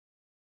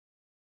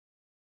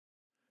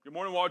Good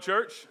morning, Wall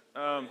Church.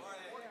 I'm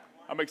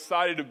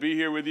excited to be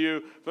here with you.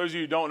 For those of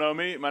you who don't know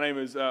me, my name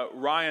is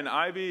Ryan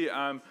Ivy.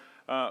 I'm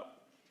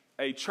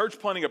a church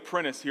planting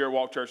apprentice here at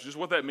Walk Church. Just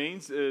what that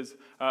means is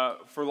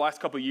for the last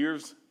couple of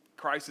years,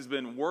 Christ has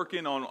been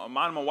working on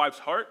mine and my wife's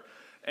heart,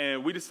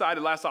 and we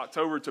decided last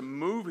October to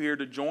move here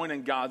to join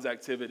in God's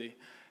activity.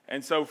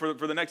 And so for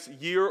the next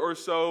year or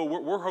so,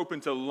 we're hoping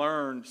to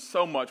learn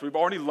so much. We've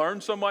already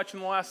learned so much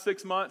in the last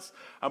 6 months,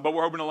 but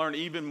we're hoping to learn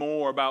even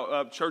more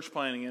about church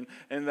planting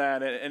and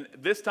that. And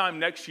this time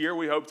next year,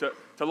 we hope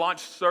to launch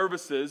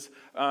services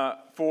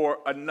for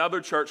another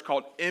church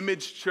called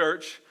Image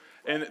Church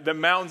in the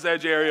Mountains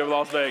Edge area of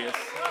Las Vegas.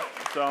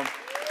 So,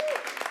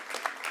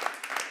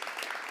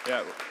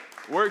 yeah,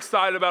 we're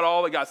excited about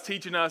all that God's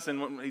teaching us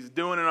and what He's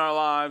doing in our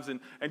lives, and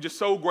just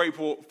so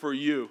grateful for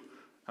you.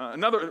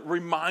 Another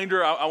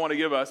reminder I want to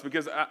give us,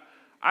 because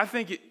I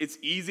think it's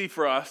easy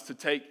for us to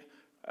take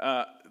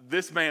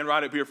this man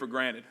right up here for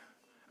granted.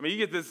 I mean, you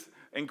get this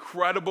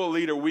incredible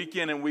leader week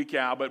in and week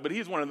out, but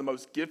he's one of the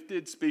most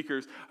gifted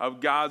speakers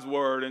of God's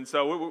word. And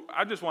so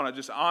I just want to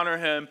just honor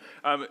him.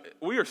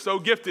 We are so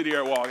gifted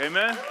here at Walk,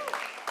 amen?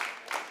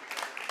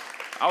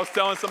 I was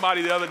telling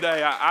somebody the other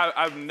day,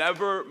 I've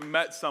never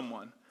met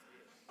someone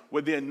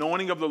with the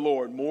anointing of the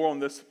Lord more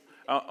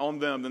on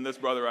them than this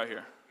brother right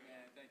here.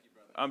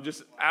 I'm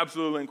just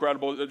absolutely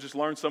incredible. I just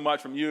learned so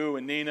much from you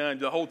and Nina and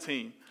the whole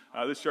team.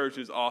 This church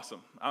is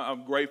awesome.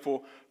 I'm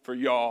grateful for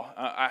y'all.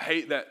 I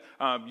hate that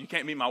you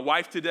can't meet my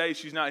wife today.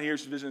 She's not here.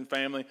 She's visiting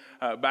family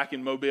back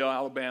in Mobile,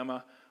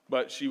 Alabama.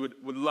 But she would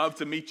love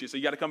to meet you. So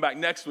you got to come back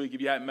next week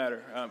if you hadn't met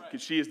her,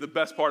 because she is the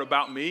best part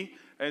about me.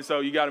 And so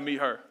you got to meet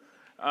her.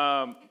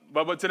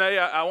 But today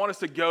I want us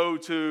to go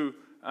to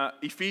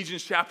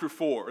Ephesians chapter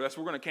 4. That's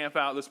where we're going to camp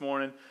out this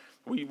morning.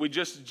 We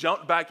just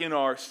jumped back in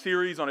our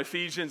series on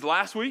Ephesians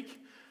last week.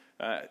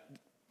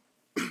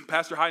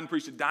 Pastor Hayden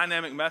preached a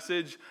dynamic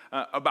message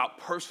about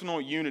personal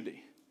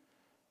unity,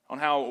 on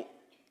how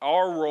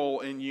our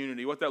role in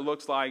unity, what that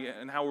looks like,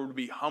 and how we're to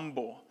be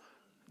humble,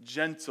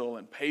 gentle,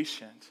 and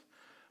patient.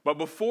 But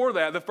before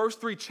that, the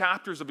first 3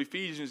 chapters of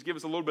Ephesians give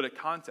us a little bit of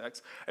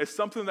context. It's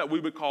something that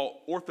we would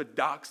call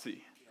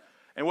orthodoxy.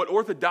 And what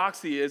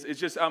orthodoxy is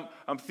just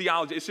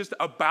theology. It's just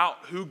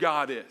about who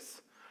God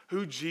is,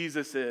 who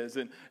Jesus is,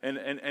 and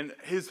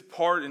his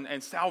part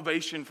and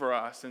salvation for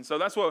us. And so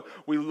that's what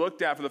we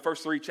looked at for the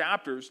first 3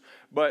 chapters.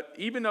 But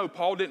even though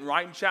Paul didn't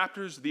write in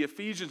chapters, the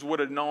Ephesians would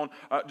have known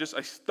just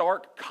a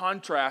stark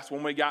contrast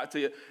when we got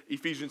to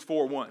Ephesians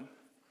 4:1.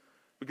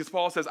 Because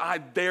Paul says, I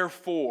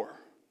therefore.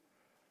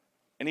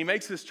 And he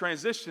makes this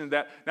transition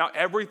that now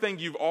everything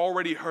you've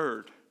already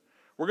heard,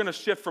 we're going to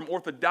shift from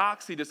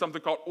orthodoxy to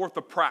something called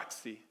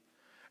orthopraxy.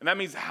 And that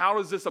means, how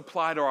does this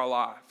apply to our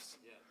lives?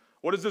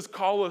 What does this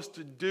call us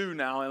to do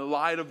now in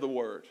light of the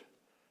word?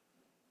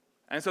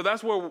 And so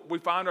that's where we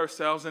find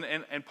ourselves,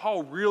 and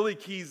Paul really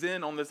keys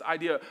in on this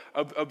idea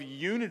of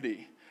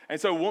unity.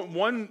 And so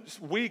one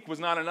week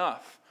was not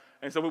enough.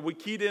 And so we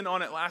keyed in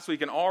on it last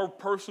week, and our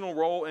personal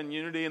role in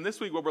unity. And this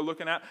week what we're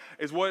looking at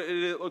is what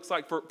it looks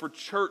like for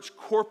church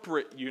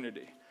corporate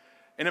unity.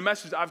 In a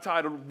message I've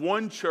titled,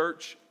 One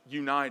Church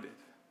United.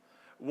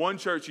 One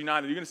church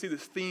united. You're going to see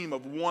this theme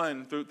of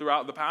one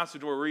throughout the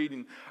passage we're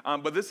reading.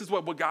 But this is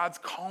what God's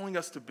calling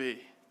us to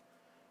be,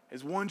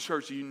 is one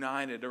church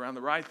united around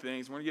the right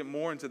things. We're going to get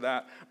more into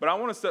that. But I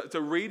want us to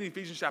read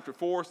Ephesians chapter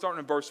 4, starting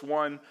in verse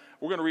 1.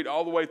 We're going to read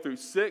all the way through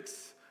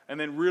 6, and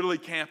then really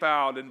camp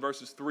out in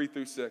verses 3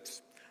 through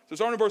 6. So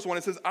starting in verse 1,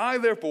 it says, I,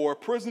 therefore, a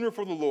prisoner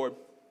for the Lord,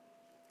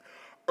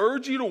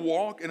 urge you to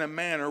walk in a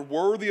manner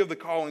worthy of the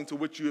calling to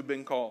which you have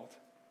been called,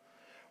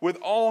 with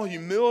all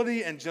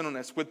humility and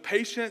gentleness, with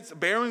patience,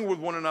 bearing with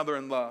one another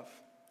in love,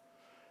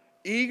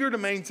 eager to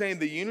maintain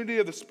the unity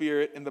of the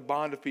Spirit in the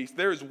bond of peace.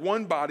 There is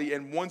one body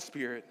and one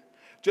Spirit,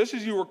 just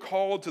as you were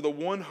called to the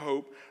one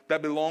hope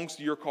that belongs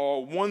to your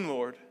call, one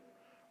Lord,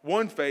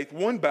 one faith,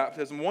 one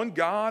baptism, one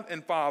God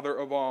and Father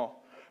of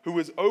all, who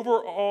is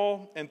over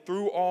all and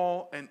through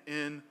all and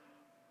in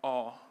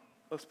all.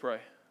 Let's pray.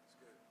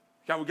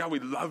 God, we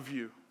love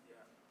you.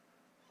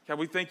 God,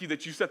 we thank you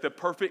that you set the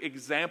perfect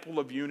example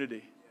of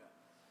unity.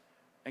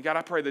 And God,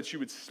 I pray that you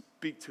would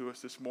speak to us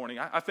this morning.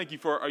 I thank you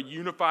for a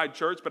unified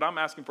church, but I'm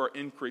asking for an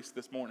increase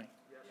this morning.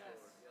 Yes.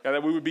 God,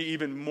 that we would be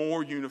even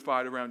more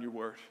unified around your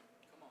word.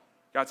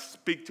 God,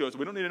 speak to us.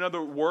 We don't need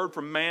another word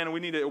from man.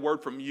 We need a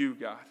word from you,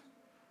 God.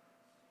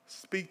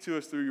 Speak to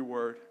us through your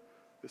word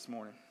this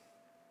morning.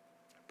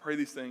 I pray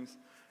these things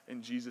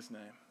in Jesus'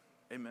 name.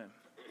 Amen.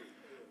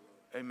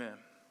 Amen.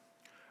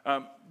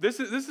 This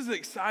is an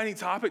exciting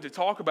topic to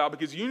talk about,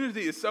 because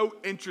unity is so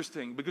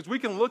interesting, because we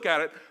can look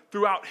at it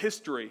throughout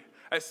history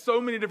as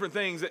so many different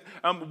things, that,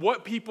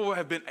 what people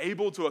have been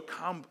able to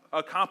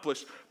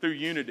accomplish through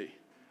unity.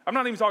 I'm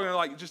not even talking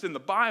like just in the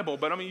Bible,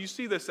 but I mean, you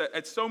see this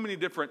at so many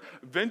different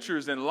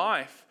ventures in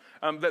life,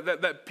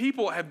 that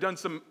people have done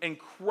some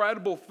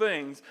incredible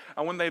things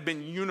when they've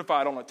been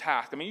unified on a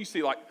task. I mean, you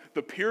see like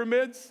the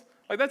pyramids,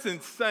 like that's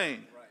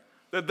insane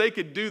that they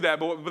could do that,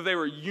 but they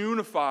were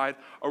unified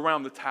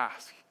around the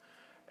task.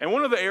 And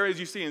one of the areas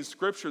you see in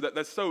Scripture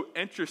that's so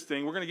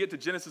interesting, we're going to get to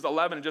Genesis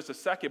 11 in just a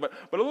second, but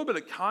a little bit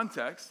of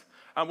context.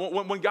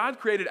 When God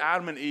created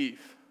Adam and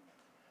Eve,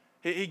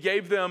 he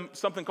gave them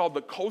something called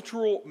the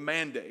cultural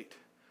mandate.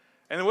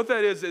 And what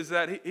that is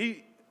that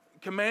he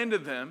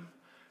commanded them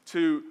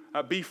to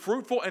be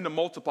fruitful and to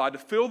multiply, to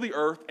fill the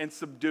earth and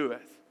subdue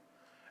it.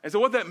 And so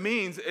what that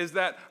means is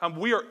that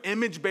we are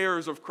image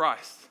bearers of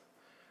Christ.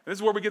 And this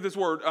is where we get this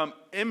word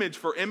image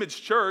for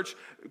Image Church,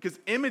 because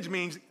image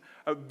means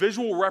a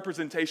visual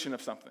representation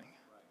of something.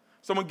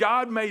 So when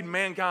God made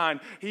mankind,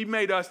 he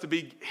made us to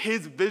be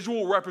his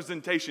visual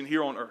representation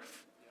here on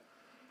earth.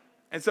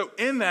 And so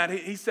in that,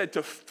 he said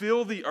to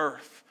fill the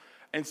earth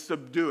and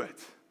subdue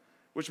it,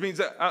 which means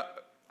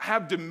that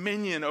have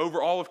dominion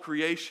over all of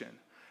creation.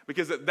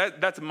 Because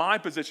that's my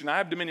position. I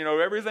have dominion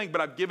over everything, but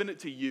I've given it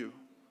to you.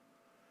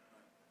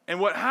 And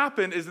what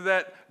happened is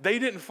that they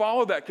didn't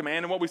follow that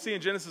command. And what we see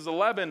in Genesis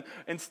 11,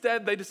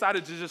 instead they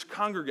decided to just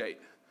congregate,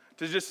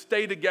 to just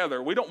stay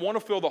together. We don't want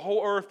to fill the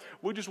whole earth.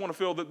 We just want to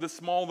fill this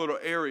small little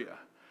area.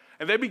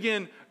 And they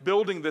began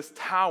building this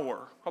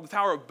tower called the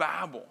Tower of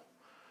Babel.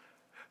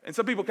 And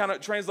some people kind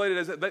of translate it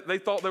as that they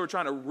thought they were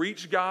trying to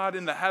reach God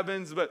in the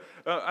heavens. But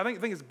I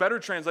think it's better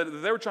translated that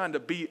they were trying to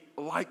be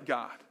like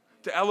God,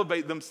 to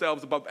elevate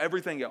themselves above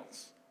everything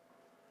else.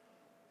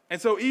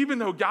 And so even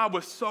though God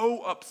was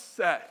so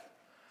upset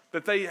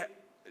that they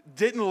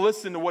didn't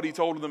listen to what he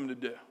told them to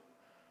do,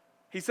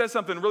 he says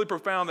something really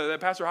profound that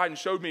Pastor Hayden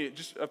showed me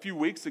just a few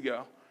weeks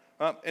ago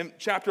in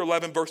chapter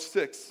 11, verse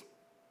 6.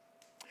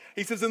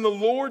 He says, "And the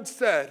Lord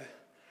said,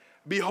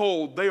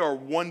 behold, they are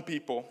one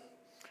people,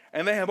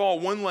 and they have all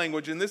one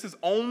language, and this is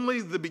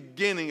only the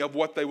beginning of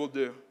what they will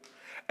do.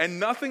 And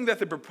nothing that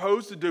they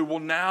propose to do will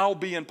now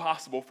be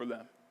impossible for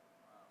them."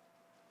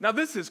 Now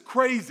this is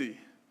crazy,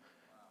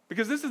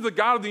 because this is the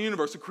God of the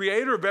universe, the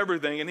creator of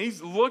everything, and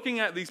he's looking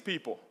at these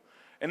people.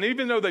 And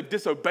even though they've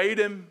disobeyed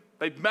him,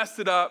 they've messed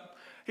it up,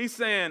 he's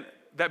saying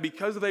that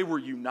because they were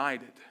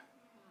united,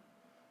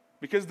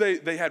 because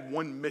they had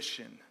one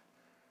mission,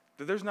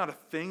 that there's not a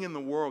thing in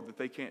the world that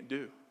they can't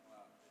do.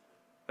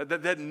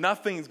 That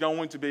nothing's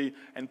going to be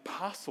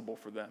impossible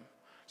for them.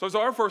 So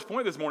our first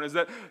point this morning is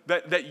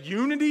that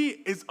unity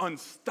is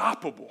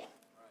unstoppable.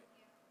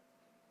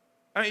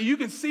 I mean, you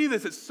can see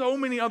this at so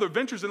many other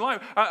ventures in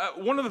life.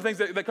 One of the things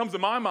that comes to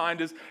my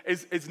mind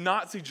is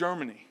Nazi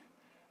Germany.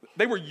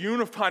 They were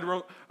unified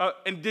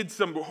and did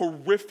some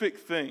horrific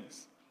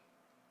things.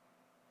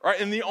 Right?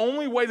 And the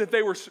only way that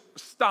they were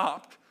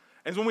stopped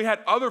is when we had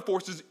other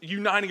forces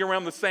uniting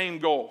around the same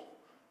goal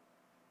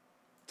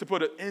to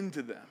put an end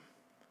to them.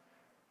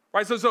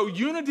 Right? So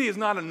unity is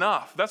not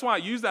enough. That's why I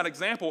use that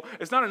example.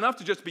 It's not enough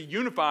to just be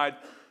unified.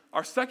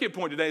 Our second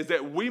point today is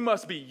that we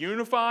must be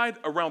unified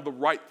around the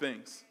right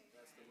things.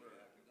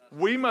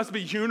 We must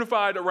be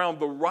unified around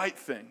the right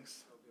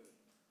things.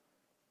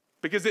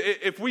 Because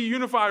if we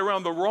unify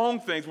around the wrong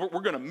things, we're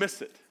going to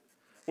miss it.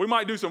 We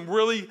might do some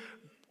really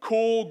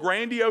cool,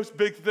 grandiose,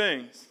 big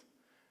things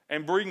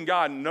and bring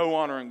God no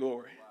honor and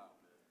glory.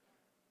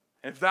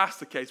 And if that's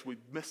the case,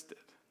 we've missed it.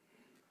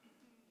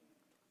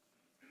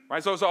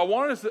 Right? So I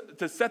wanted us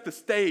to set the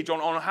stage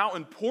on how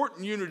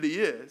important unity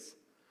is,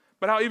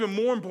 but how even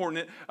more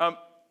important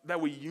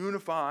that we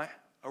unify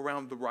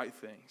around the right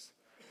things.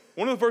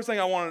 One of the first things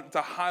I wanted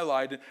to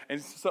highlight,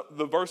 and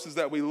the verses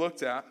that we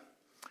looked at,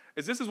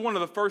 is this is one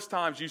of the first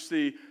times you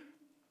see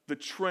the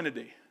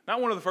Trinity.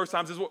 Not one of the first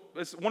times,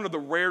 it's one of the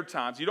rare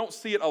times. You don't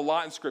see it a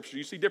lot in Scripture.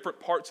 You see different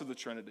parts of the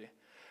Trinity.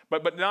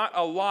 But not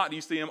a lot you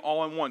see them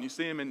all in one. You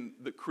see them in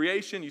the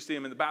creation. You see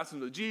them in the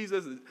baptism of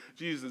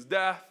Jesus'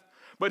 death.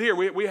 But here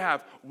we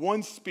have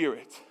one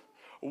Spirit,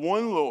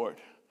 one Lord,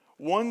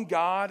 one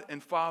God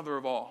and Father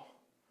of all.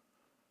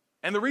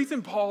 And the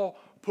reason Paul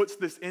puts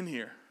this in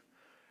here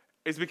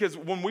is because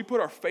when we put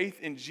our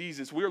faith in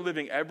Jesus, we are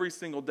living every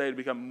single day to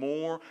become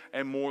more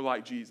and more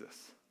like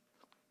Jesus.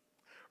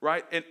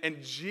 Right?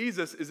 And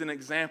Jesus is an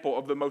example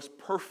of the most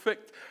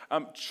perfect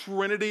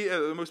Trinity,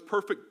 the most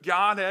perfect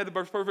Godhead, the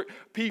most perfect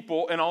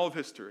people in all of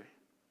history.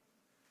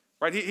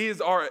 Right? He is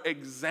our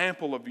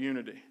example of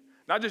unity.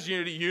 Not just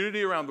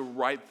unity around the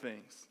right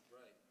things.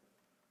 Right.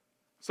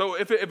 So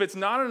if it's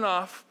not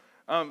enough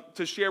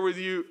to share with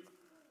you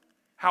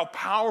how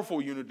powerful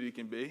unity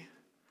can be,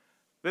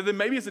 then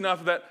maybe it's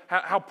enough that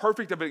how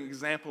perfect of an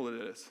example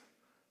it is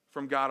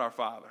from God our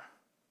Father.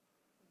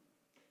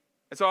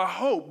 And so I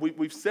hope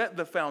we've set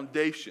the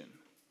foundation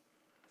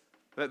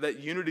that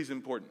unity is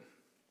important.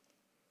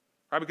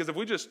 Right? Because if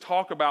we just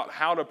talk about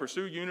how to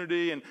pursue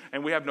unity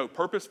and we have no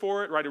purpose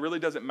for it, right, it really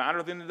doesn't matter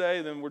at the end of the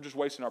day, then we're just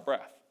wasting our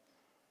breath.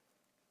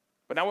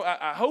 But now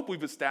I hope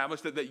we've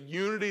established that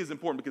unity is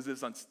important because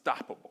it's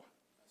unstoppable.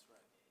 That's right.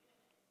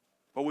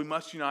 But we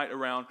must unite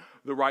around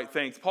the right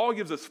things. Paul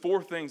gives us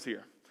 4 things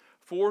here.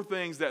 4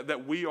 things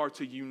that we are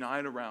to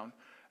unite around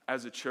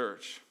as a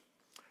church.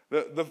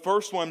 The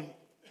first one,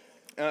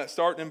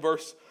 starting in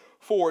verse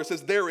 4, it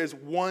says, there is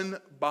one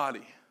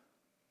body.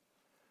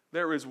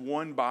 There is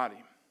one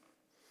body.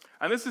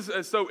 And this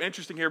is so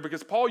interesting here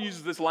because Paul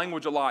uses this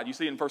language a lot. You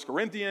see it in 1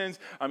 Corinthians.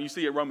 You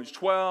see it in Romans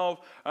 12.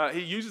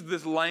 He uses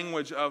this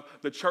language of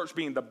the church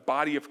being the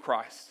body of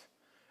Christ.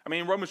 I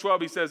mean, in Romans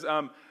 12, he says,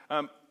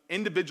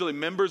 individually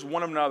members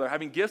one of another,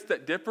 having gifts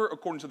that differ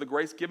according to the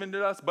grace given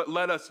to us, but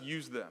let us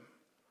use them.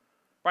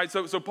 Right?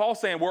 So Paul's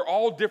saying we're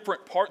all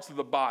different parts of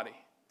the body.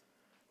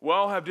 We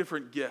all have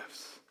different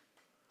gifts.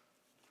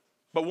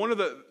 But one of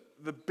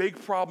the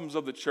big problems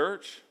of the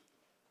church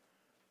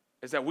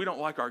is that we don't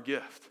like our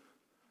gift.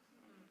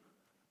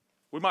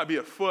 We might be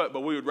a foot,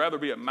 but we would rather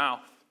be a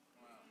mouth.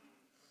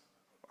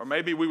 Or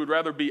maybe we would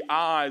rather be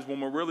eyes when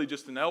we're really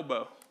just an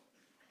elbow.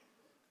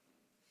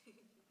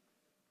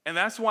 And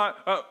that's why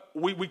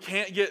we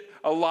can't get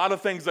a lot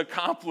of things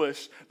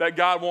accomplished that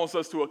God wants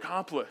us to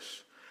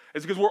accomplish.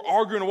 It's because we're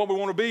arguing on what we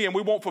want to be and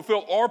we won't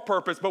fulfill our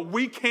purpose, but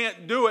we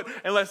can't do it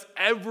unless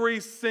every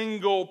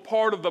single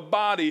part of the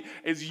body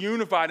is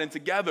unified and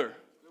together.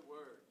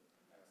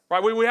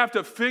 Right? We have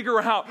to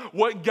figure out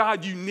what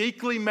God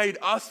uniquely made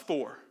us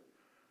for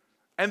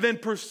and then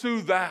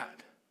pursue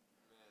that.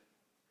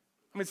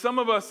 I mean, some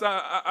of us,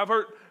 I've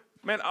heard,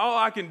 man, all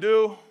I can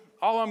do,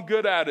 all I'm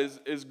good at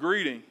is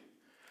greeting.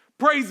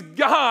 Praise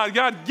God,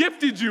 God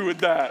gifted you with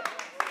that.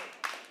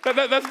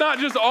 That's not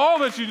just all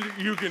that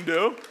you can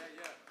do.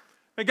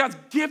 And God's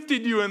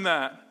gifted you in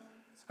that.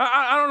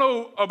 I don't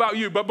know about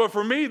you, but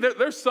for me,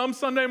 there's some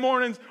Sunday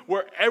mornings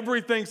where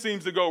everything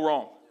seems to go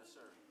wrong. Yes, sir.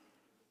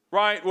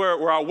 Right?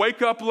 Where I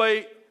wake up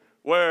late,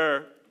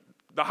 where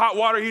the hot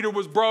water heater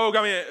was broke,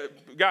 I mean,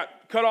 it got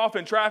cut off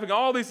in traffic,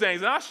 all these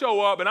things. And I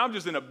show up and I'm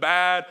just in a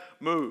bad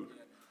mood,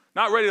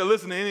 not ready to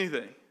listen to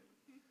anything.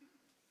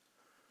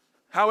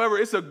 However,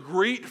 it's a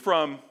greet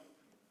from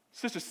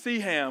Sister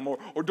Seaham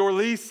or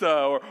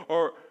Dorlisa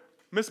or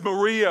Miss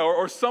Maria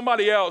or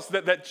somebody else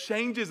that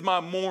changes my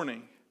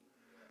morning.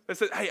 That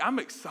says, hey, I'm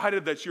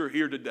excited that you're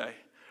here today.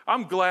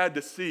 I'm glad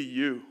to see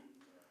you.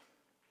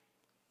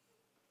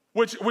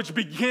 Which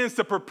begins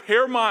to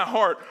prepare my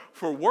heart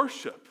for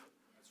worship.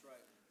 That's right.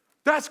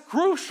 That's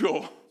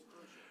crucial.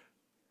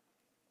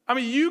 I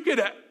mean, you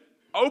could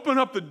open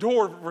up the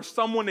door for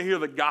someone to hear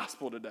the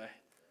gospel today.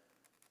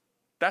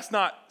 That's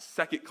not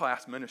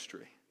second-class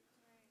ministry.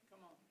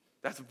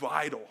 That's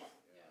vital.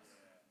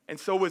 And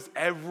so is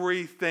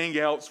everything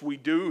else we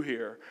do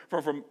here,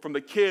 from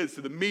the kids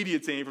to the media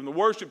team, from the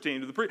worship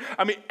team to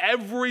the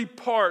every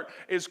part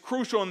is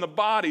crucial in the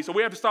body. So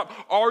we have to stop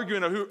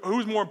arguing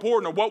who's more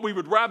important or what we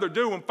would rather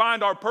do and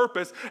find our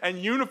purpose and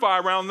unify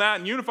around that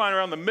and unify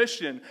around the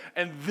mission.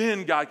 And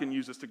then God can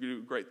use us to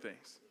do great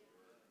things.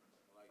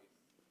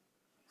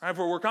 Right?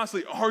 We're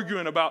constantly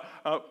arguing about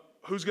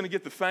who's going to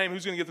get the fame,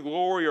 who's going to get the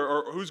glory,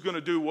 or who's going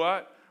to do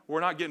what. We're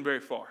not getting very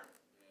far.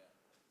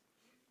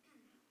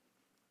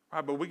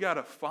 Right, but we got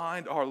to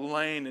find our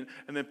lane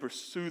and then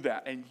pursue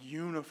that and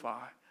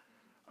unify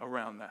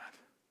around that.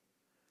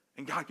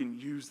 And God can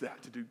use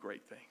that to do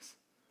great things.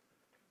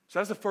 So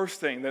that's the first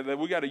thing, that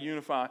we got to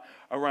unify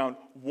around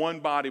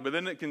one body. But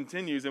then it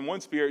continues in one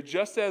spirit,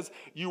 just as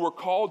you were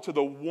called to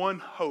the one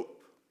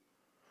hope.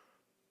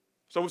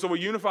 So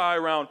we unify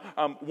around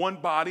one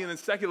body, and then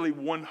secondly,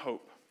 one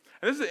hope.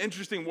 And this is an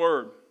interesting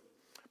word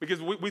because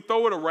we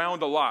throw it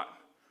around a lot.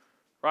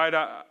 Right?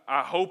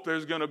 I hope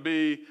there's going to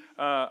be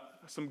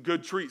some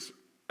good treats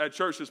at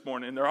church this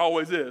morning, and there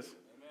always is,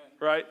 amen.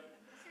 Right?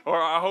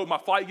 Or I hope my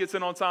flight gets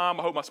in on time.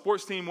 I hope my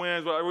sports team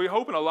wins. We're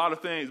hoping a lot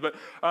of things. But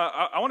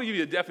I want to give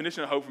you a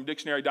definition of hope from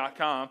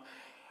dictionary.com,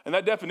 and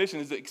that definition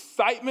is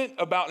excitement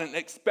about an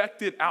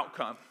expected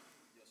outcome.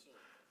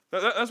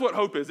 Yes, sir. That's what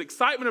hope is,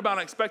 excitement about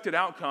an expected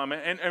outcome.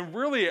 And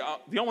really,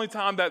 the only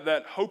time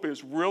that hope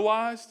is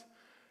realized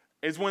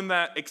is when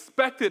that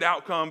expected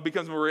outcome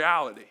becomes a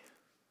reality.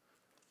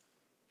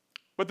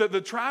 But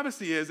the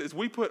travesty is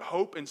we put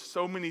hope in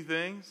so many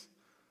things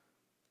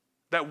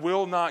that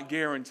will not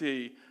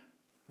guarantee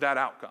that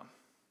outcome.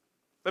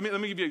 Let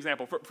me give you an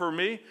example. For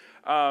me,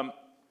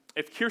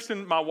 if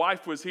Kirsten, my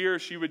wife, was here,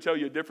 she would tell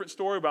you a different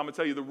story, but I'm going to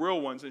tell you the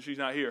real one since she's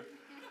not here.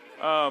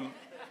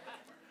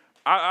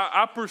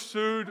 I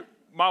pursued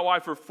my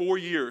wife for 4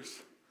 years.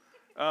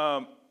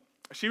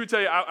 She would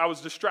tell you I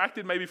was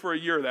distracted maybe for a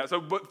year of that.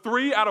 But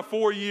 3 out of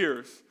 4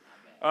 years,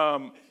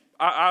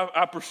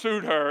 I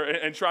pursued her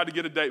and tried to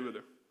get a date with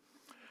her.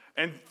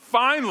 And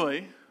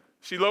finally,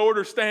 she lowered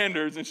her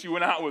standards and she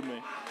went out with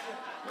me.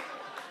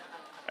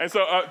 And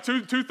so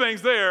two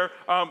things there.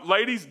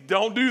 Ladies,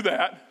 don't do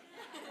that.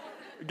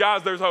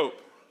 Guys, there's hope,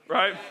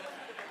 right?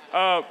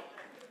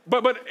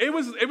 But it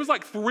was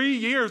like 3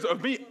 years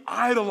of me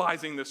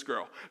idolizing this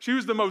girl. She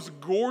was the most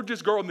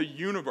gorgeous girl in the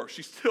universe.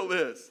 She still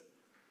is.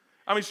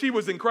 I mean, she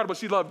was incredible.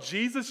 She loved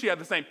Jesus. She had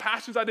the same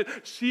passions I did.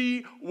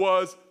 She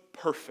was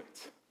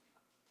perfect.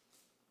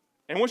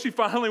 And when she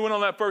finally went on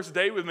that first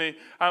date with me,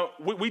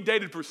 we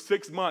dated for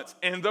 6 months,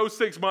 and those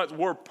 6 months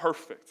were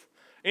perfect.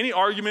 Any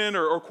argument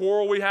or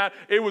quarrel we had,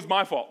 it was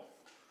my fault.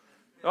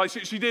 Like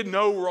she did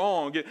no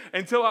wrong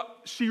until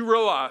she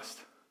realized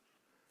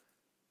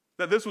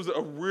that this was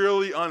a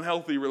really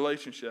unhealthy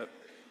relationship.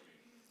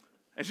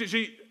 And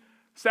she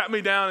sat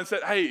me down and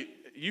said, hey,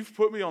 you've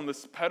put me on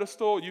this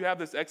pedestal. You have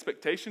this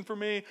expectation for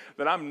me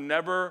that I'm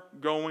never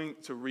going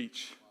to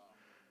reach.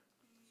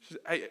 She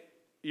said, hey,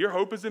 your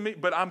hope is in me,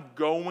 but I'm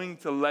going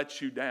to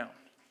let you down.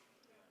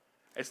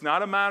 It's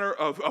not a matter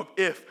of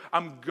if,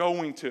 I'm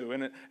going to.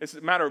 And it's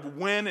a matter of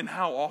when and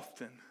how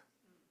often.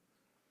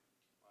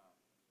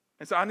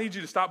 And so I need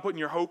you to stop putting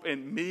your hope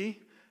in me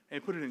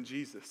and put it in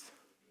Jesus.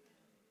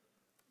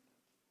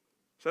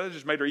 So that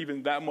just made her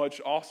even that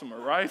much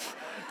awesomer, right?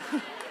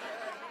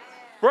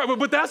 Right,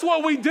 but that's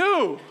what we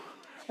do.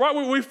 Right,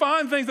 we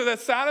find things that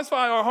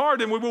satisfy our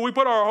heart and we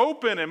put our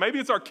hope in it. Maybe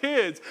it's our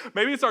kids.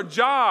 Maybe it's our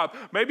job.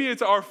 Maybe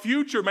it's our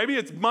future. Maybe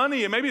it's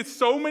money. And maybe it's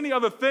so many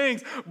other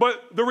things.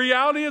 But the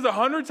reality is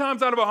 100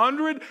 times out of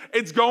 100,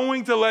 it's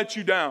going to let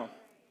you down.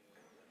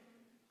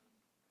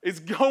 It's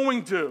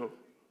going to.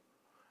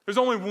 There's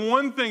only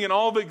one thing in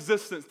all of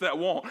existence that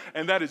won't,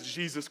 and that is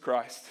Jesus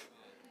Christ.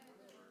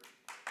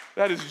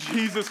 That is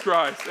Jesus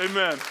Christ.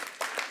 Amen.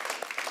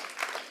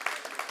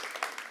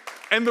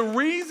 And the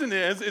reason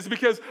is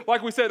because,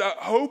 like we said,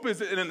 hope is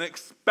an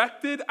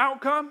expected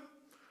outcome.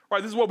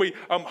 Right? This is what we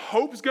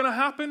hope is going to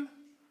happen.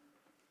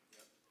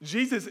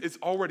 Jesus is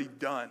already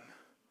done.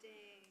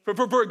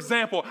 For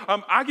example,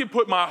 I could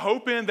put my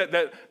hope in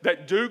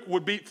that Duke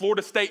would beat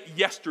Florida State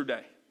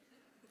yesterday.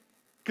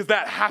 Because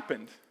that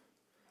happened.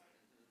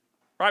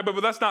 Right?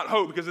 But that's not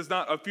hope because it's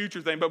not a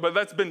future thing. But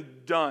that's been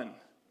done.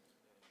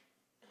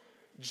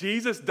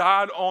 Jesus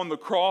died on the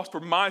cross for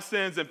my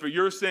sins and for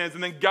your sins,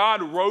 and then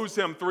God rose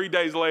him 3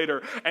 days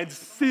later and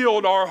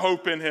sealed our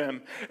hope in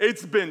him.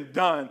 It's been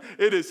done.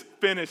 It is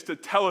finished.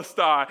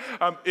 Tetelestai.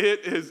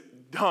 It is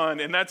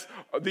done. And that's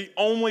the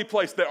only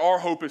place that our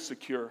hope is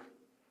secure,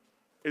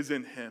 is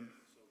in him.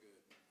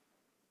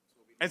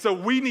 And so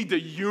we need to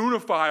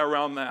unify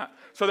around that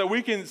so that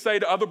we can say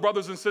to other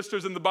brothers and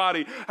sisters in the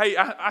body, hey,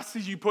 I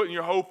see you putting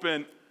your hope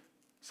in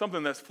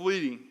something that's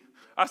fleeting.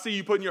 I see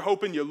you putting your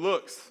hope in your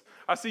looks.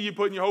 I see you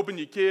putting your hope in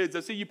your kids.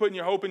 I see you putting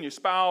your hope in your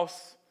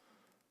spouse.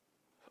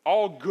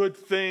 All good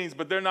things,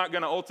 but they're not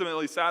going to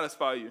ultimately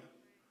satisfy you.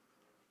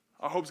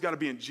 Our hope's got to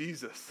be in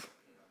Jesus.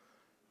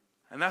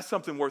 And that's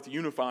something worth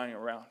unifying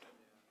around.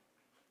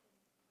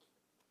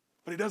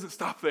 But he doesn't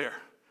stop there.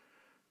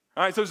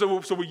 All right,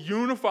 so we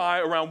unify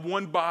around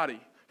one body,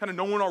 kind of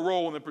knowing our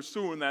role and then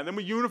pursuing that. And then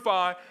we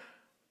unify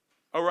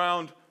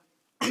around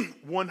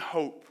one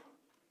hope.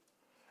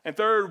 And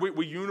third,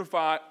 we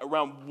unify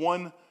around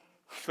one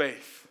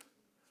faith.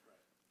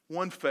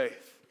 One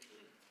faith.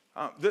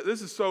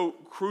 This is so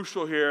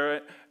crucial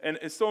here, and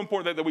it's so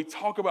important that we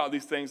talk about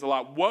these things a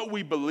lot, what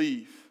we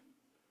believe.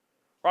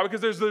 Right?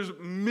 Because there's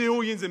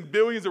millions and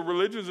billions of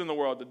religions in the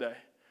world today.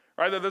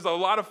 Right? There's a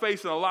lot of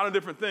faiths and a lot of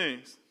different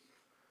things.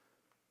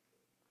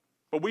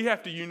 But we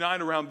have to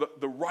unite around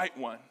the right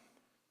one.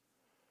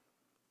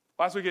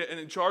 Last week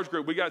in Charge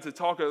Group, we got to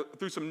talk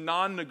through some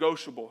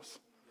non-negotiables.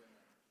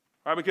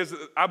 Right? Because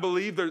I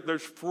believe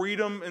there's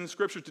freedom in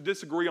Scripture to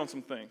disagree on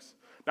some things.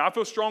 Now, I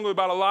feel strongly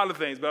about a lot of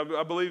things, but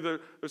I believe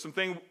there's some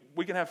things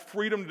we can have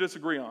freedom to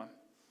disagree on.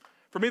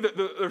 For me,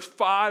 there's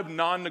 5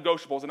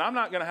 non-negotiables, and I'm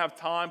not going to have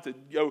time to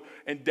go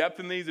in depth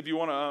in these. If you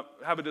want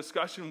to have a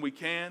discussion, we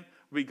can.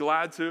 We'd be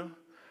glad to.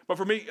 But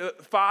for me,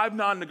 5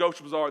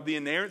 non-negotiables are the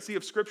inerrancy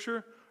of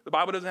Scripture. The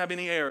Bible doesn't have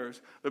any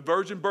errors. The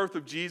virgin birth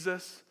of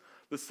Jesus,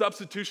 the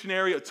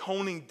substitutionary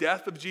atoning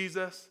death of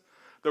Jesus,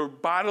 the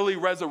bodily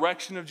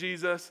resurrection of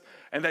Jesus,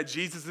 and that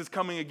Jesus is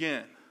coming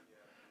again.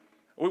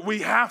 We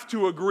have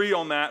to agree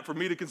on that for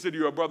me to consider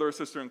you a brother or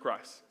sister in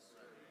Christ.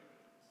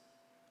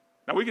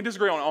 Now, we can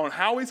disagree on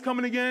how he's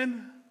coming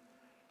again,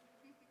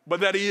 but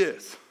that he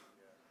is.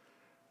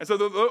 And so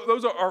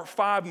those are our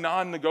 5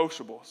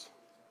 non-negotiables.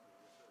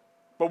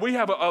 But we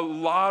have a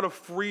lot of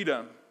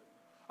freedom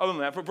other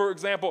than that. For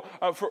example,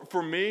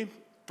 for me,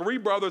 3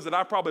 brothers that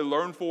I probably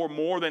learned for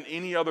more than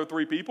any other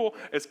 3 people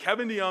is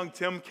Kevin DeYoung,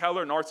 Tim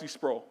Keller, and R.C.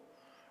 Sproul.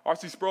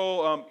 R.C.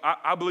 Sproul,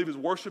 I believe, is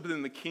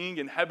worshiping the King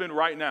in heaven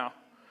right now.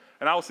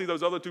 And I will see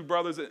those other 2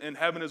 brothers in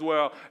heaven as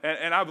well.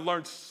 And I've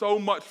learned so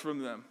much from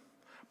them.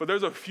 But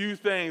there's a few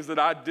things that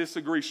I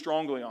disagree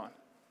strongly on.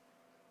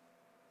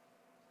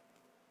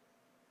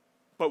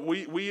 But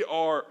we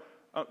are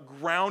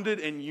grounded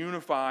and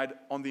unified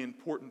on the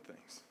important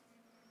things.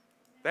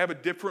 They have a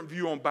different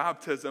view on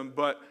baptism,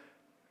 but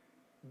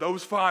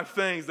those 5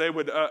 things, they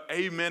would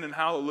amen and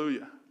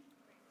hallelujah.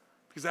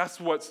 Because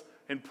that's what's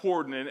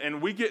important.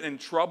 And we get in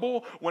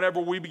trouble whenever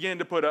we begin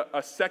to put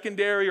a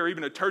secondary or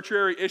even a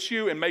tertiary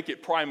issue and make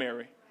it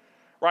primary.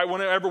 Right?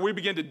 Whenever we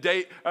begin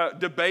to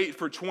debate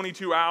for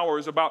 22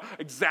 hours about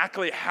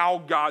exactly how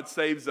God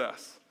saves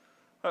us.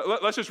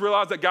 Let's just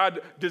realize that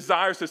God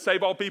desires to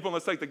save all people, and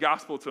let's take the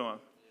gospel to him.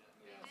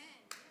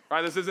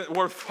 Right? This isn't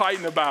worth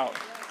fighting about.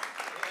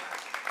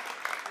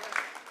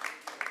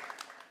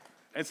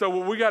 And so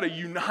we got to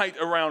unite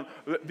around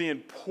the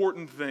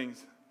important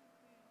things,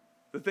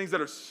 the things that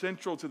are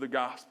central to the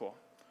gospel.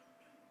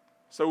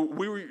 So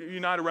we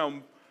unite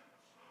around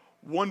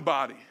one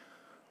body,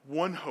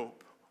 one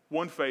hope,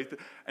 one faith.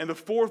 And the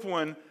 4th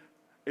one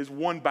is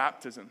one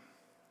baptism.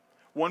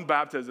 One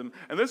baptism.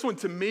 And this one,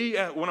 to me,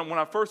 when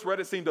I first read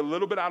it, seemed a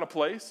little bit out of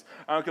place.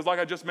 Because like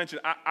I just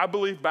mentioned, I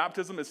believe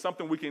baptism is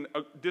something we can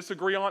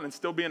disagree on and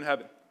still be in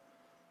heaven.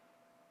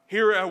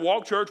 Here at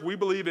Walk Church, we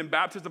believe in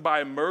baptism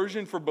by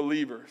immersion for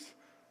believers.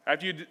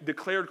 After you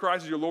declared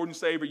Christ as your Lord and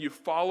Savior, you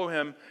follow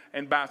him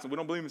in baptism. We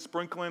don't believe in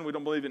sprinkling. We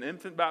don't believe in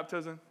infant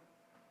baptism.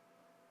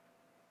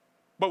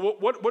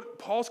 But what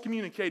Paul's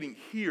communicating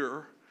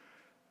here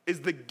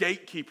is the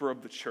gatekeeper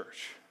of the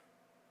church.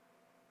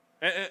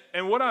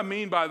 And what I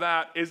mean by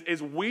that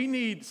is we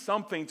need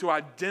something to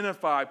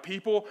identify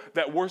people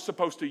that we're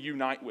supposed to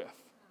unite with.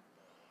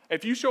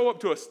 If you show up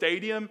to a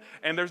stadium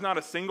and there's not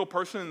a single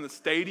person in the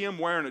stadium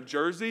wearing a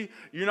jersey,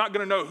 you're not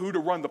going to know who to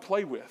run the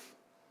play with.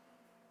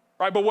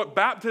 Right? But what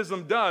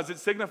baptism does, it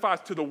signifies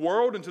to the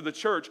world and to the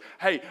church,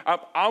 hey,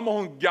 I'm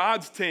on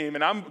God's team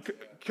and I'm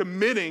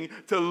committing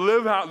to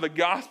live out the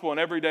gospel in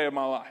every day of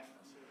my life.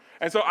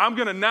 And so I'm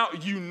going to now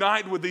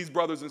unite with these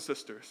brothers and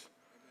sisters.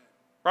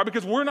 Right?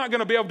 Because we're not going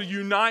to be able to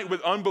unite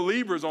with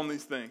unbelievers on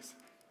these things.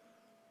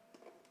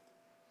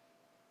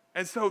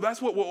 And so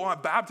that's why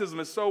baptism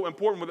is so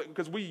important,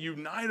 because we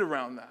unite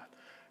around that.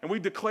 And we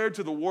declare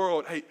to the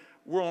world, hey,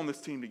 we're on this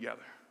team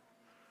together.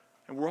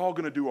 And we're all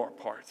going to do our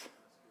part.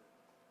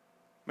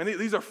 Man,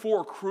 these are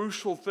 4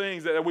 crucial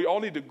things that we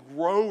all need to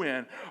grow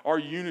in our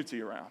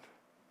unity around.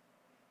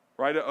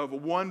 Right? Of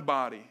one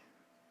body,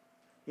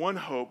 one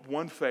hope,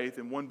 one faith,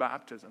 and one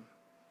baptism.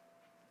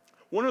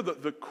 One of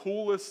the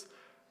coolest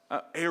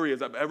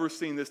areas I've ever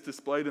seen this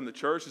displayed in the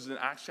church is in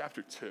Acts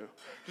chapter 2.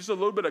 Just a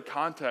little bit of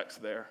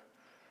context there.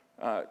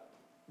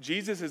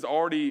 Jesus has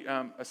already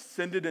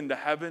ascended into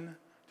heaven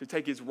to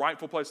take his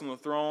rightful place on the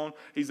throne.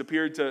 He's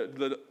appeared to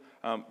the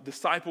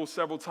disciples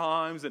several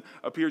times and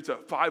appeared to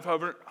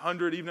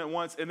 500 even at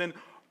once. And then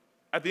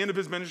at the end of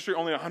his ministry,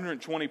 only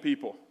 120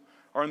 people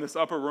are in this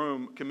upper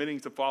room committing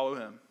to follow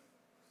him.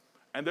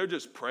 And they're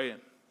just praying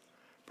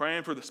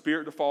for the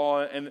Spirit to fall.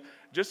 And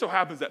just so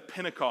happens that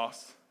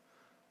Pentecost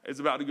is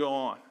about to go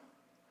on.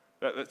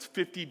 That's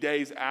 50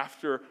 days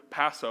after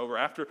Passover,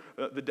 after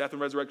the death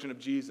and resurrection of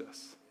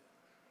Jesus.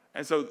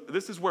 And so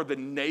this is where the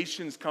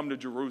nations come to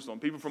Jerusalem.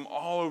 People from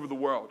all over the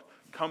world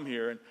come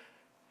here,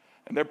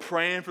 and they're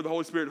praying for the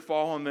Holy Spirit to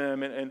fall on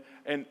them.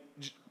 And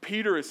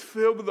Peter is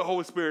filled with the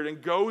Holy Spirit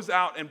and goes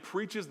out and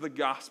preaches the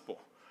gospel.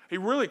 He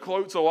really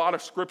quotes a lot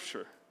of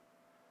scripture.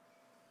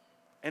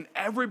 And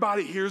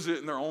everybody hears it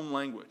in their own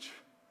language.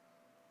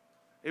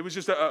 It was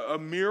just a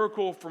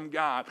miracle from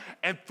God.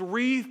 And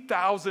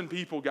 3,000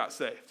 people got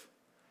saved.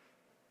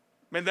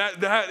 Man,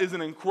 that is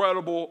an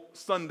incredible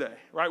Sunday,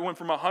 right? Went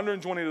from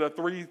 120 to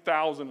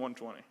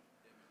 3,120.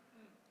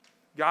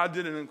 God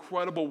did an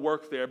incredible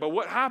work there. But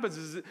what happens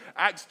is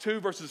Acts 2,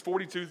 verses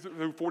 42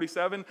 through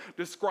 47,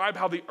 describe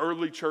how the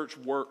early church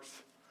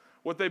works,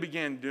 what they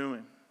began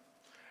doing.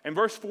 In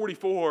verse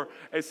 44,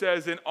 it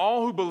says, and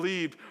all who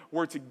believed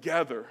were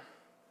together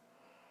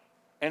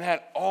and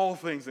had all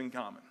things in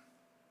common.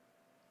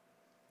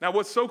 Now,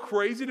 what's so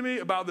crazy to me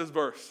about this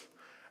verse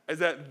is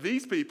that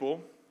these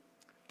people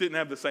didn't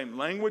have the same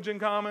language in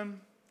common.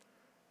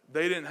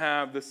 They didn't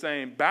have the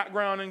same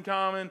background in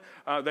common.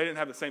 They didn't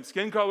have the same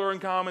skin color in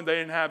common. They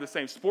didn't have the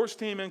same sports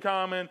team in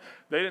common.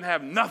 They didn't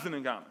have nothing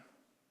in common.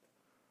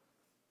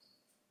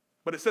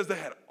 But it says they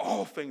had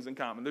all things in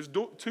common. There's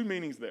 2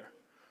 meanings there.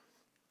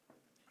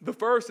 The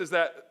first is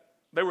that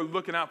they were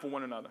looking out for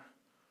one another.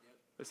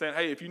 They're saying,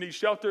 hey, if you need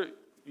shelter,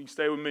 you can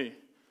stay with me.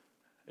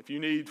 If you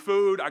need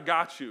food, I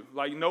got you.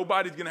 Like,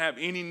 nobody's going to have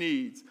any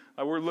needs.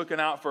 We're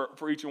looking out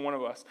for each and one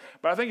of us.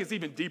 But I think it's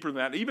even deeper than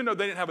that. Even though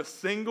they didn't have a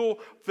single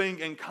thing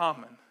in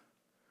common,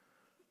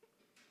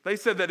 they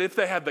said that if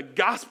they had the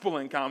gospel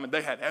in common,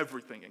 they had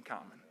everything in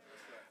common.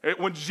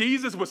 When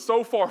Jesus was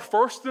so far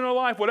first in their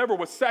life, whatever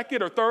was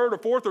second or third or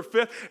fourth or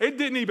fifth, it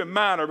didn't even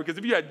matter, because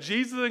if you had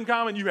Jesus in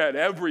common, you had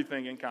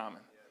everything in common.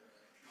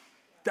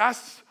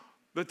 That's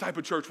the type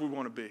of church we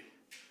want to be.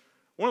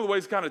 One of the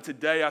ways kind of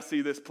today I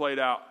see this played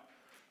out,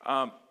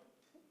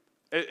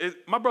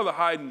 my brother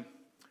Hayden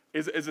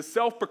is a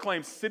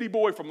self-proclaimed city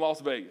boy from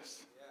Las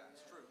Vegas. Yeah,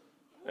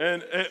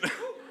 that's true.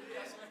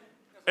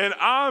 And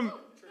I'm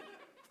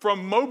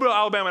from Mobile,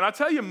 Alabama. And I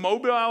tell you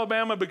Mobile,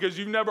 Alabama, because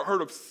you've never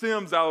heard of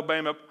Sims,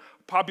 Alabama,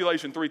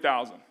 population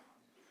 3,000.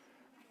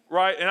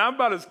 Right? And I'm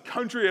about as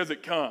country as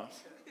it comes.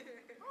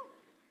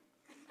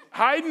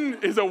 Hayden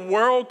is a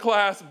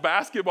world-class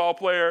basketball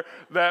player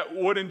that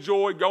would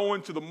enjoy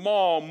going to the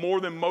mall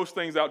more than most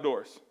things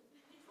outdoors.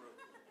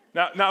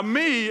 Now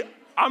me,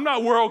 I'm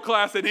not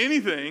world-class at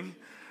anything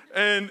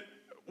and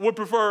would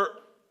prefer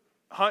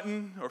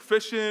hunting or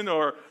fishing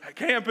or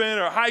camping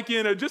or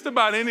hiking or just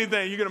about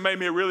anything. You're going to make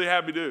me a really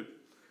happy dude.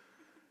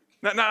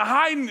 Now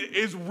Hayden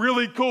is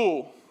really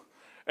cool,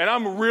 and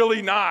I'm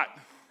really not.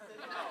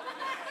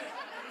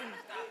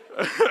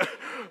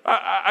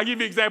 I give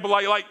you an example,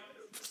 like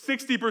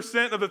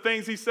 60% of the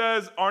things he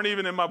says aren't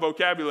even in my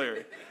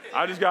vocabulary.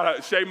 I just got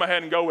to shake my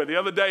head and go with it. The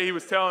other day he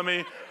was telling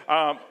me,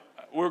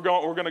 we're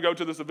going to go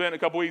to this event in a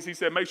couple weeks. He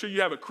said, make sure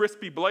you have a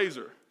crispy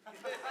blazer.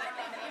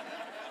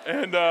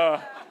 And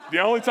The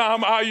only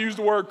time I use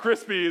the word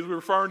crispy is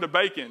referring to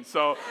bacon.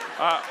 So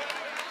I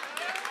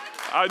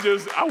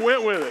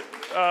went with it.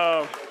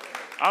 I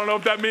don't know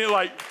if that meant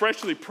like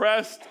freshly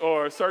pressed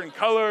or a certain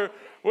color.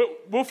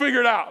 We'll figure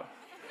it out.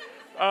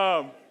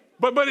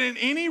 But in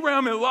any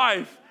realm in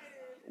life,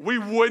 we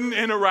wouldn't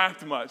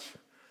interact much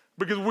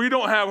because we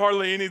don't have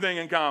hardly anything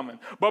in common.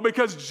 But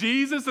because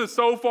Jesus is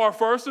so far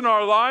first in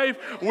our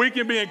life, we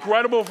can be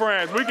incredible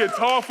friends. We can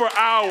talk for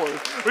hours.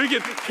 We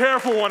can care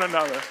for one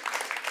another.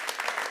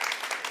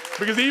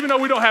 Because even though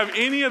we don't have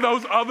any of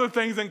those other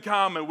things in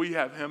common, we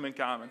have him in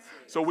common.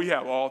 So we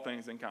have all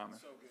things in common.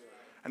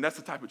 And that's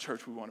the type of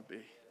church we want to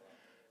be.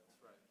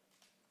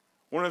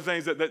 One of the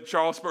things that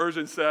Charles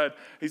Spurgeon said,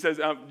 he says,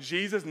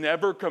 Jesus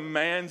never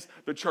commands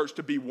the church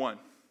to be one.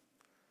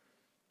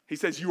 He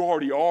says, you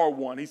already are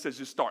one. He says,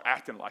 just start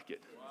acting like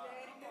it.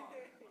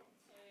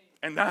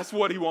 And that's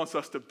what he wants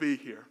us to be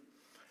here.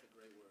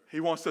 He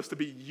wants us to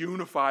be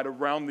unified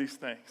around these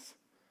things.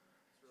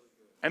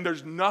 And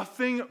there's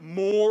nothing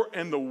more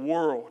in the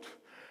world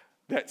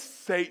that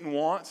Satan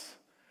wants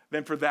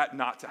than for that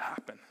not to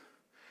happen.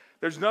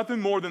 There's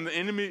nothing more than the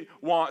enemy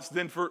wants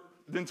than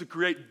to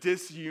create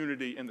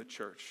disunity in the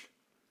church.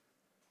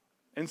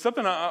 And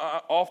something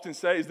I often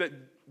say is that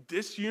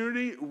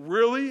disunity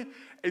really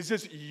is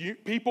just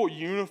people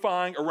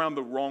unifying around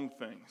the wrong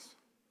things.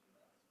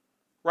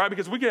 Right?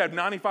 Because we could have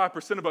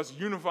 95% of us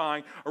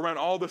unifying around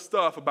all this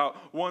stuff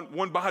about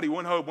one body,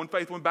 one hope, one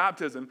faith, one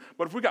baptism.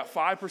 But if we got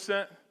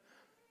 5%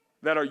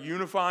 that are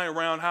unifying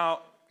around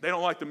how they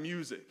don't like the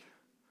music,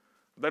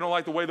 they don't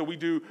like the way that we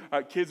do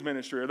kids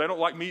ministry, or they don't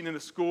like meeting in the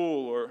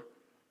school,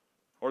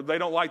 or they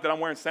don't like that I'm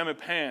wearing salmon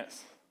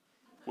pants,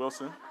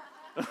 Wilson.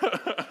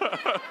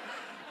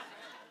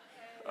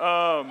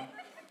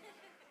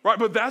 Right,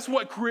 but that's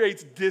what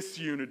creates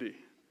disunity.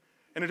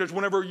 And it's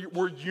whenever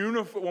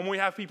when we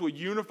have people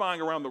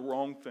unifying around the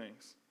wrong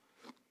things.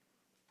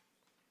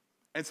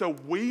 And so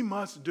we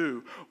must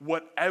do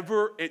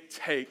whatever it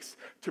takes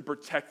to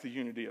protect the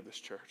unity of this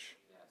church.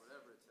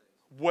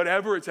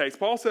 Whatever it takes.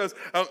 Paul says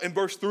in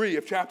verse 3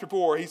 of chapter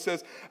 4, he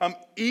says, I'm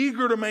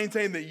eager to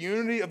maintain the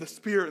unity of the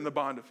Spirit in the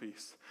bond of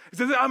peace. He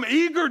says, I'm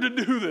eager to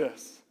do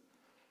this.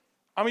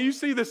 I mean, you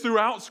see this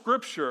throughout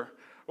Scripture.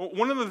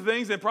 One of the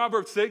things in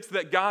Proverbs 6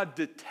 that God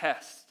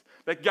detests,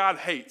 that God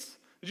hates.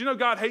 Did you know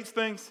God hates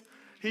things?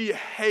 He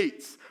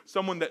hates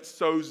someone that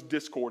sows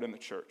discord in the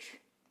church.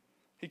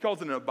 He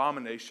calls it an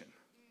abomination.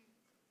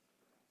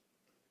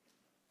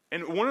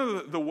 And one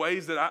of the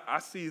ways that I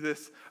see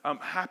this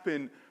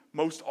happen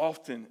most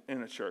often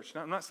in a church,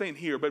 now, I'm not saying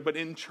here, but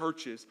in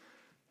churches,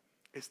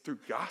 is through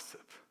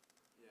gossip.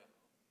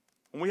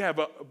 When we have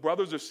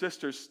brothers or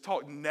sisters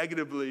talk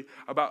negatively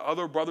about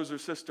other brothers or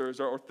sisters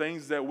or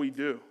things that we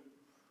do.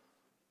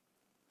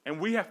 And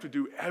we have to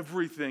do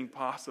everything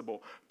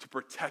possible to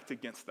protect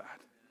against that.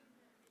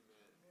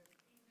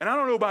 And I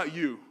don't know about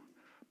you,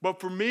 but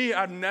for me,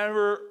 I've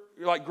never,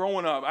 like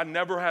growing up, I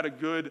never had a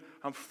good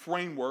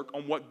framework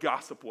on what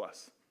gossip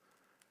was.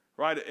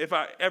 Right? If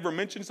I ever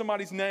mentioned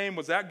somebody's name,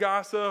 was that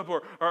gossip?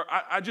 Or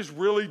I just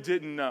really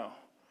didn't know.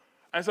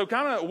 And so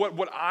kind of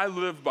what I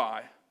live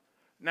by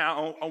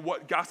now on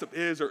what gossip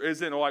is or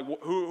isn't, or like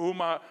who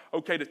am I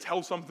okay to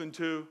tell something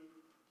to?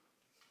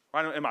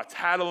 Right? Am I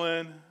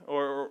tattling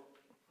or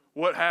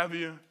what have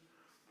you?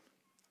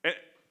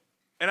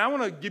 And I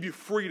want to give you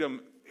freedom.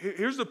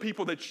 Here's the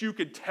people that you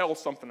could tell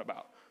something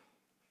about.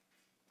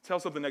 Tell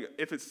something negative.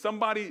 If it's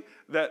somebody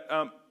that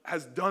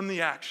has done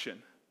the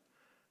action,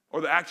 or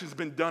the action's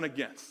been done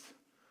against,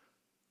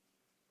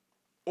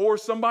 or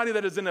somebody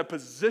that is in a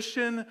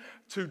position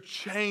to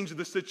change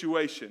the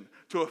situation,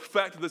 to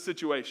affect the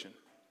situation.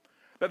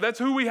 That's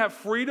who we have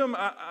freedom,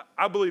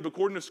 I believe,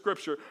 according to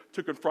Scripture,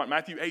 to confront.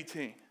 Matthew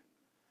 18.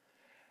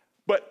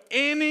 But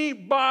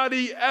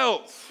anybody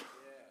else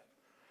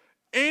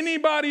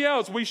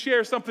we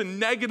share something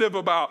negative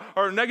about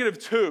or negative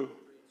to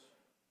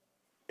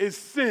is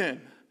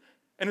sin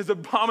and is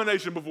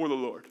abomination before the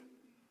Lord.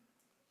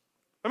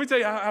 Let me tell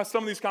you how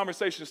some of these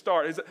conversations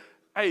start. Is,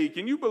 hey,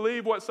 can you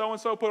believe what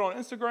so-and-so put on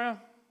Instagram?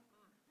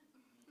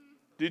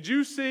 Did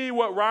you see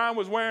what Ryan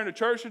was wearing to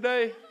church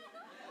today?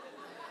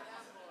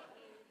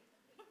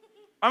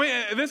 I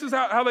mean, this is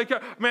how they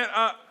come. Man,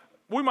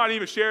 we might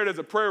even share it as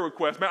a prayer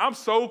request. Man, I'm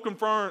so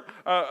concerned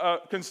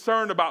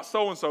about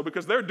so-and-so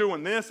because they're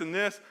doing this and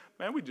this.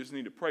 Man, we just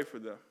need to pray for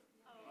them.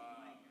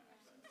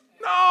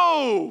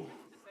 No!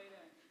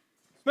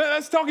 Man,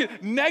 that's talking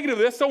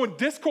negatively. That's sowing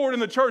discord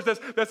in the church.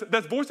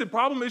 That's voicing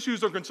problem,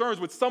 issues, or concerns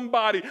with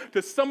somebody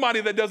to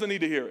somebody that doesn't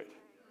need to hear it.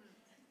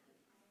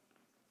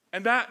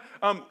 And that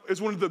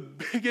is one of the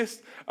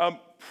biggest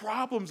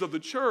problems of the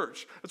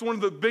church. It's one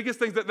of the biggest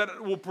things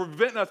that will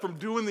prevent us from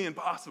doing the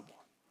impossible.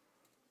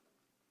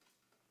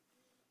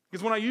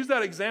 Because when I used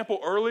that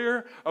example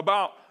earlier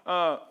about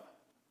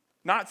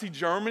Nazi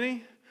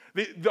Germany,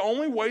 the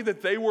only way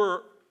that they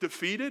were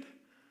defeated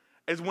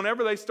is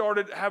whenever they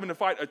started having to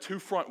fight a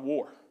two-front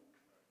war.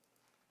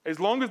 As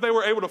long as they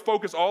were able to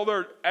focus all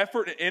their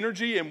effort and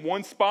energy in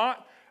one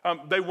spot,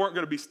 they weren't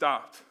going to be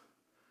stopped.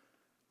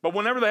 But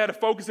whenever they had to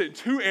focus it in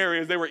two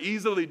areas, they were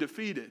easily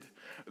defeated.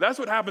 That's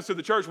what happens to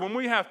the church. When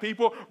we have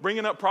people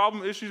bringing up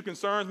problem issues,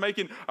 concerns,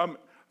 making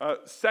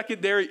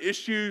secondary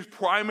issues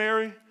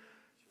primary,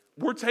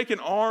 we're taking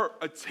our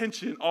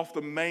attention off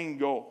the main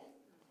goal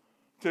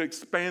to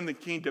expand the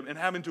kingdom and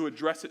having to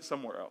address it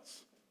somewhere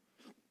else.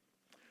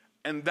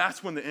 And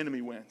that's when the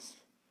enemy wins.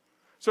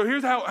 So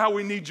here's how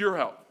we need your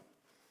help.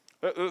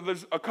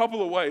 There's a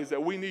couple of ways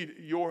that we need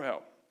your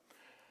help.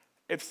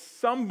 If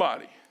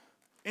somebody,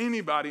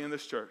 anybody in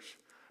this church,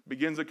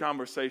 begins a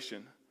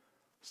conversation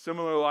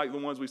similar like the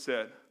ones we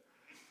said,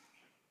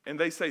 and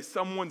they say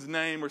someone's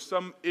name or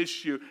some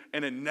issue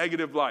in a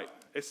negative light,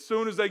 as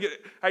soon as they get,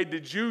 hey,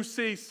 did you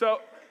see so?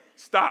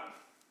 Stop.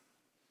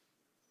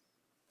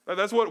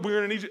 That's what we're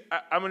going to need you.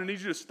 I'm going to need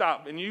you to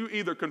stop. And you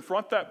either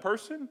confront that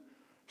person,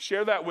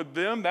 share that with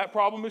them, that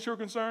problem is your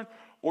concern,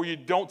 or you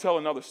don't tell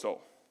another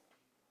soul.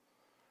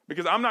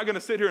 Because I'm not going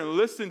to sit here and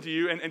listen to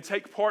you and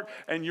take part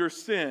in your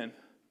sin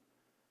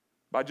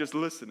by just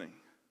listening.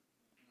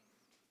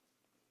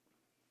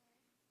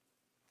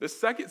 The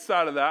second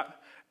side of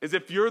that is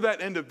if you're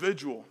that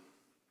individual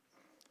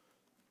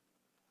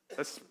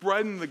that's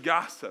spreading the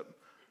gossip,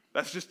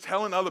 that's just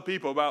telling other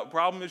people about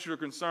problem, issues, or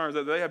concerns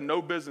that they have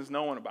no business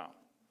knowing about,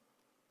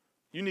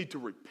 you need to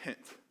repent.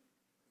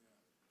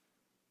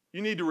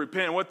 You need to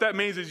repent. And what that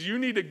means is you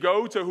need to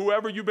go to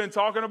whoever you've been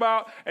talking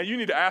about and you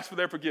need to ask for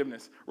their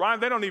forgiveness. Ryan,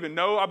 they don't even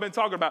know I've been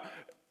talking about.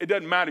 It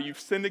doesn't matter. You've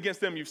sinned against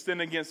them. You've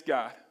sinned against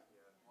God.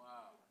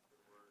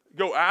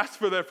 Go ask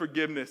for their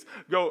forgiveness.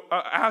 Go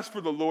ask for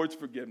the Lord's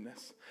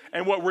forgiveness.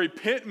 And what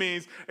repent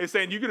means is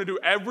saying you're going to do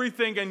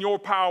everything in your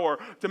power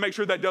to make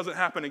sure that doesn't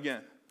happen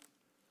again.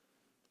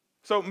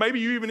 So maybe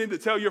you even need to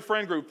tell your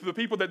friend group, the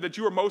people that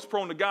you are most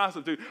prone to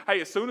gossip to, hey,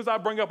 as soon as I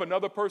bring up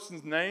another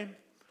person's name,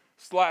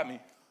 slap me.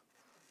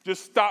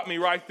 Just stop me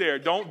right there.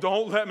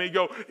 Don't let me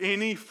go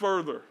any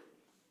further.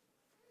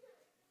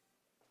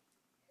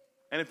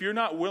 And if you're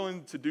not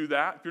willing to do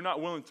that, if you're not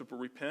willing to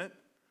repent,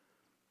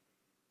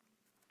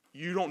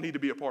 you don't need to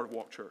be a part of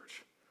Walk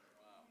Church.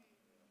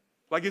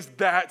 Like, it's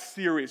that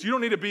serious. You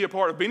don't need to be a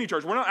part of Beanie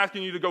Church. We're not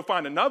asking you to go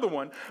find another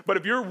one, but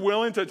if you're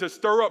willing to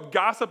stir up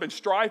gossip and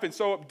strife and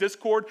sow up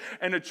discord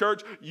in the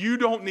church, you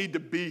don't need to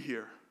be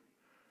here.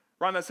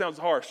 Ron, that sounds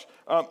harsh.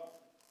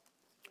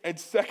 In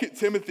 2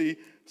 Timothy,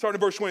 starting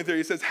in verse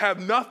 23, it says,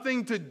 have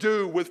nothing to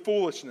do with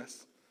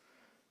foolishness,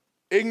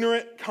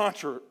 ignorant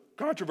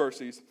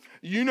controversies.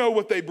 You know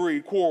what they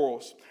breed,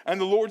 quarrels. And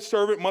the Lord's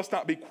servant must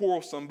not be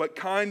quarrelsome, but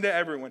kind to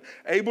everyone,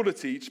 able to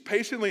teach,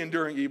 patiently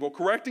enduring evil,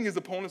 correcting his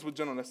opponents with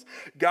gentleness.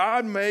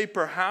 God may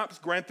perhaps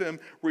grant them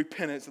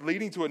repentance,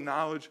 leading to a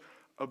knowledge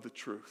of the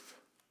truth.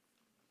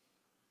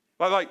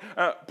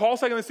 Paul's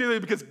taking this seriously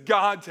because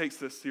God takes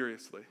this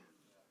seriously.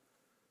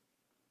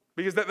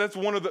 Because that's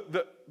one of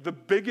the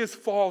biggest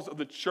falls of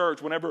the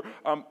church whenever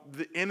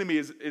the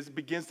enemy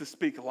begins to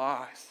speak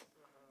lies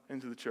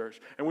into the church.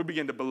 And we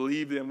begin to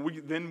believe them.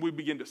 Then we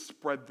begin to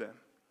spread them.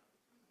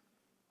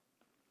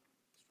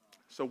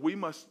 So we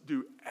must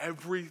do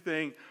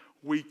everything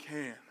we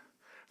can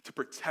to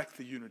protect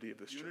the unity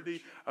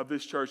of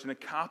this church and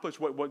accomplish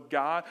what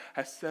God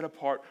has set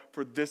apart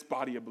for this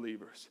body of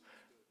believers.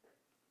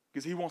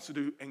 Because he wants to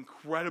do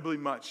incredibly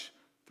much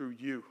through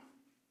you.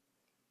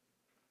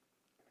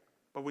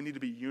 But we need to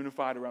be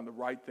unified around the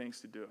right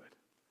things to do it.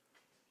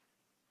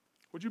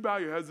 Would you bow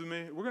your heads with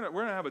me? We're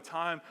gonna have a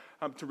time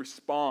to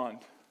respond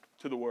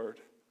to the word.